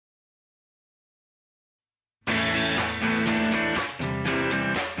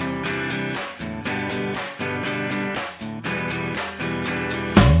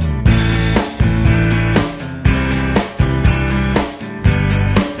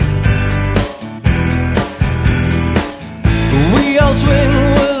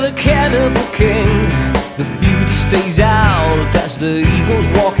stays out as the eagles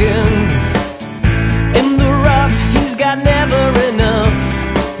walk in the rough. He's got never enough.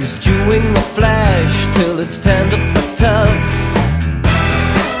 He's chewing the flesh till it's tender but tough.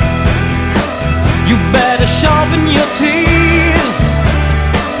 You better sharpen your teeth.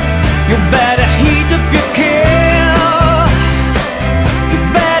 You better heat up your kill. You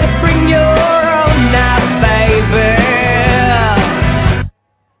better bring your own knife, baby.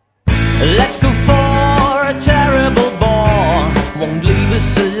 Let's go for a terrible bore. Won't leave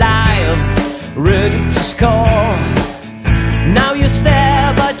us alive, ready to score. Now you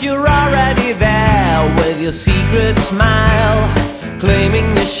stare, but you're already there, with your secret smile,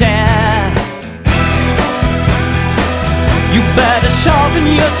 claiming your share. You better sharpen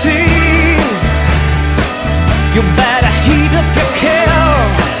your teeth. You better heat up your kill.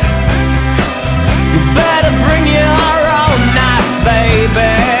 You better bring your own knife,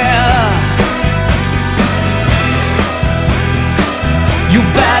 baby. You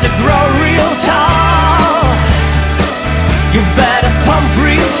better grow real tall. You better pump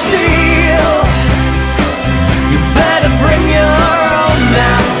real steel. You better bring your own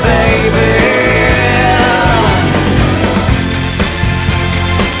knife, baby.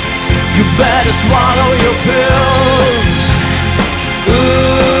 You better swallow your pills.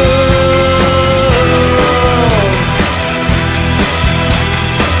 Ooh.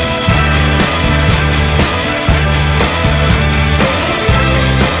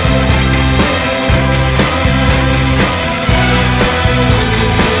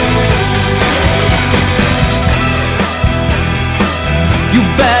 You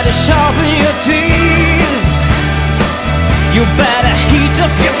better sharpen your teeth. You better heat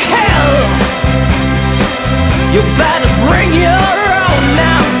up your kettle. You better bring your